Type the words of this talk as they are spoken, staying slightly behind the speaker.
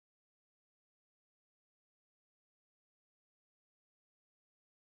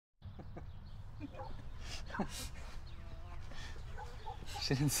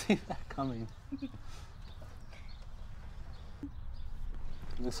She didn't see that coming. You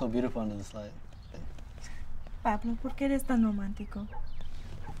look so beautiful under this light. Pablo, ¿por qué eres tan romántico?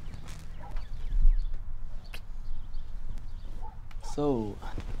 So,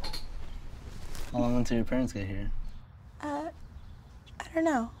 how long until your parents get here? I don't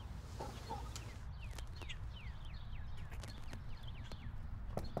know.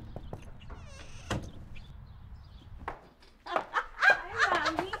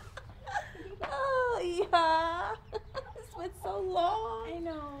 Hi, Mommy. Oh, hija. This went so long. I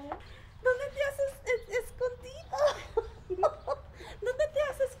know. ¿Dónde te has escondido? ¿Dónde te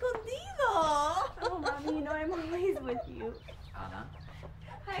has escondido? Oh, Mommy, you know I'm always with you. Ana.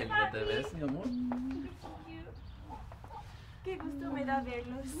 Hi, Qué lindo te Papi. ves, mi amor. Qué gusto me da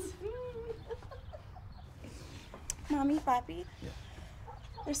verlos. Mommy, Papi. Yeah.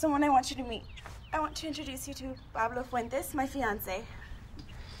 There's someone I want you to meet. I want to introduce you to Pablo Fuentes, my fiance.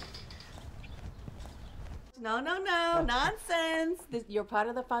 No, nonsense. You're part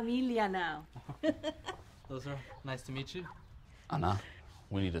of the familia now. Those are nice to meet you. Ana,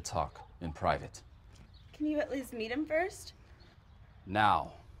 we need to talk in private. Can you at least meet him first?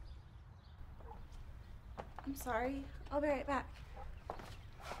 Now. I'm sorry. I'll be right back.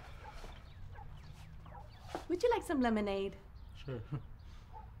 Would you like some lemonade? Sure.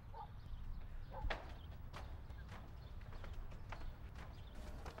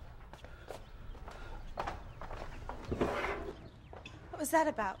 What was that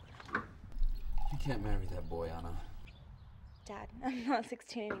about? You can't marry that boy, Ana. Dad, I'm not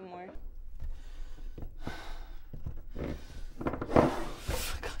 16 anymore.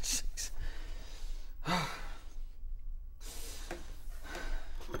 For God's sakes.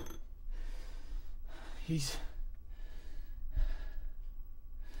 He's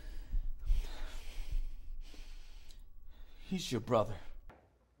your brother.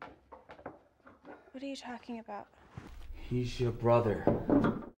 What are you talking about? He's your brother.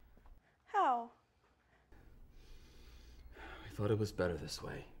 How? I thought it was better this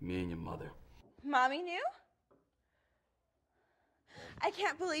way, me and your mother. Mommy knew? I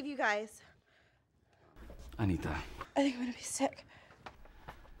can't believe you guys. Anita. I think I'm gonna be sick.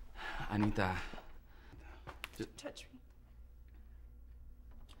 Anita. Touch me.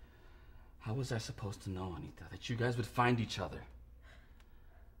 How was I supposed to know, Anita, that you guys would find each other?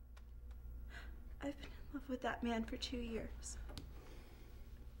 I've been in love with that man for 2 years.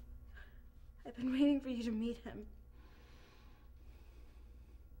 I've been waiting for you to meet him.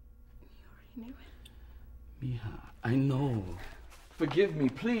 You already knew it. Mija, I know. Forgive me,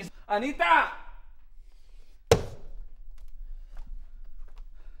 please. Anita!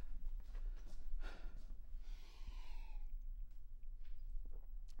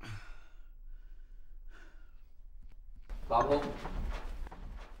 Pablo?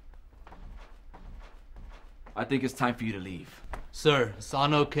 I think it's time for you to leave. Sir, is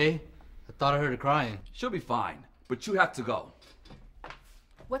Ana okay? I thought I heard her crying. She'll be fine, but you have to go.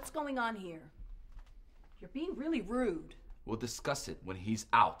 What's going on here? You're being really rude. We'll discuss it when he's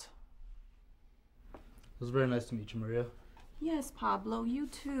out. It was very nice to meet you, Maria. Yes, Pablo, you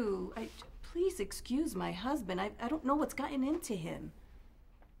too. Please excuse my husband. I don't know what's gotten into him.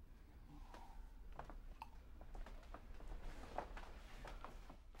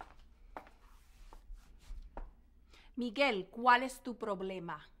 Miguel, ¿cuál es tu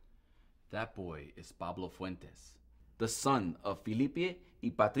problema? That boy is Pablo Fuentes, the son of Felipe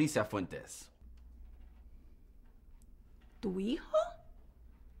y Patricia Fuentes. ¿Tu hijo?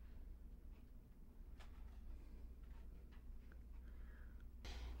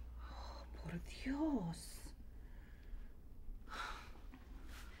 Oh, por Dios.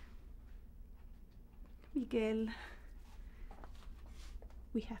 Miguel,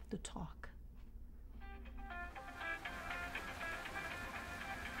 we have to talk.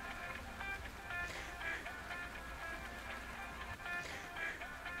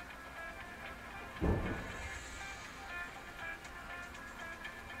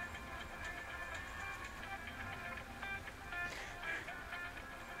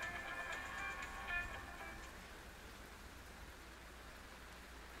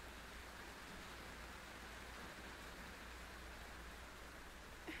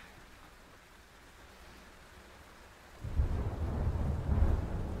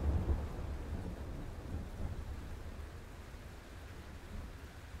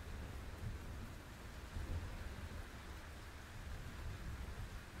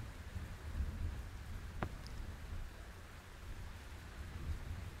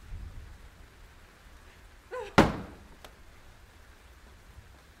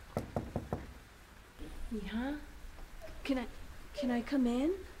 Mija, can I come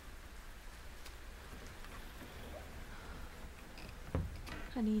in?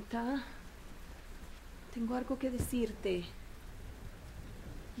 Anita, tengo algo que decirte.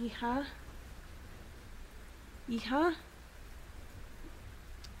 Hija. Hija.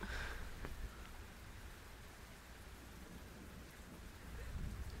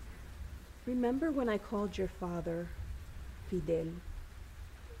 Remember when I called your father Fidel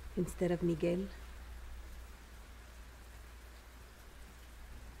instead of Miguel?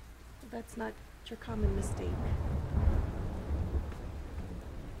 That's not your common mistake.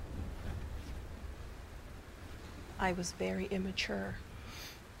 I was very immature.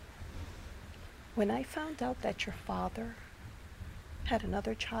 When I found out that your father had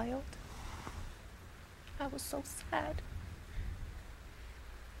another child, I was so sad.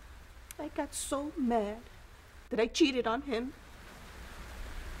 I got so mad that I cheated on him.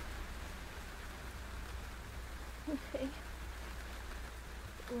 Okay.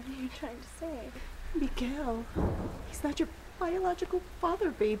 What are you trying to say? Miguel, he's not your biological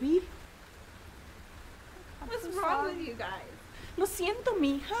father, baby. What's wrong with you guys? Lo siento,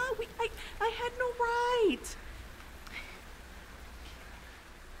 mija. I had no right.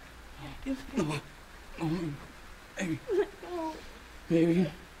 No. Baby. No.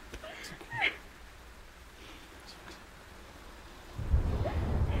 Baby.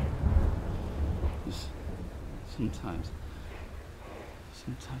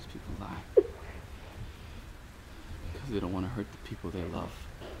 Sometimes people lie because they don't want to hurt the people they love.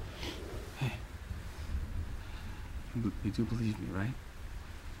 Hey, you do believe me, right?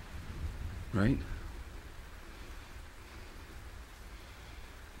 Right?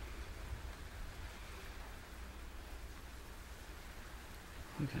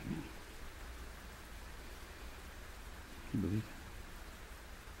 Look at me. You believe it?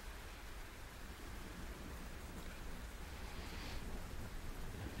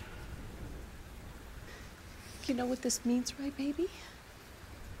 You know what this means, right, baby?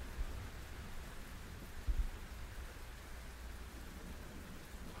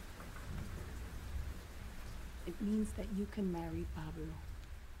 It means that you can marry Pablo.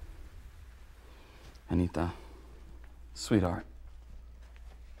 Anita, sweetheart,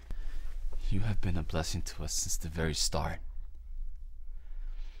 you have been a blessing to us since the very start.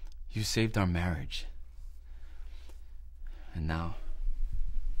 You saved our marriage. And now,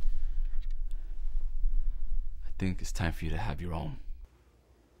 I think it's time for you to have your own.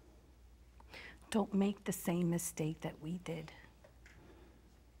 Don't make the same mistake that we did.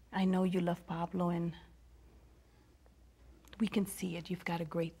 I know you love Pablo, and we can see it. You've got a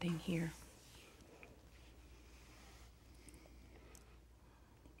great thing here.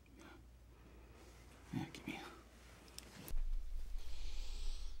 Yeah, give me.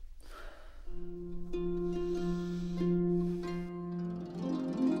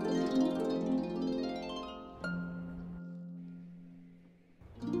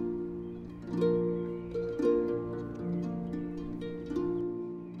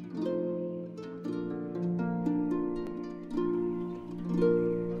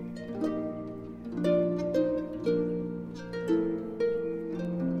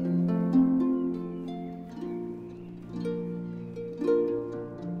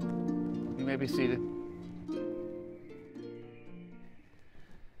 You may be seated.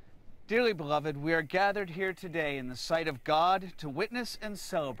 Dearly beloved, we are gathered here today in the sight of God to witness and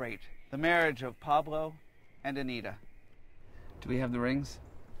celebrate the marriage of Pablo and Anita. Do we have the rings?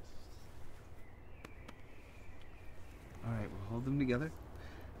 All right, we'll hold them together.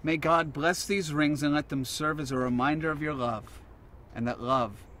 May God bless these rings and let them serve as a reminder of your love, and that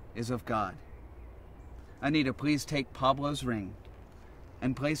love is of God. Anita, please take Pablo's ring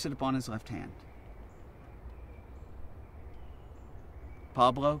and place it upon his left hand.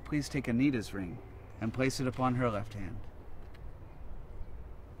 Pablo, please take Anita's ring and place it upon her left hand.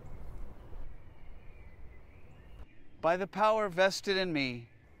 By the power vested in me,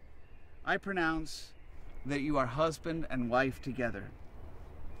 I pronounce that you are husband and wife together.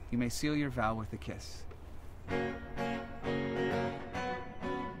 You may seal your vow with a kiss.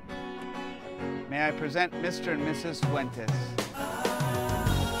 May I present Mr. and Mrs. Fuentes.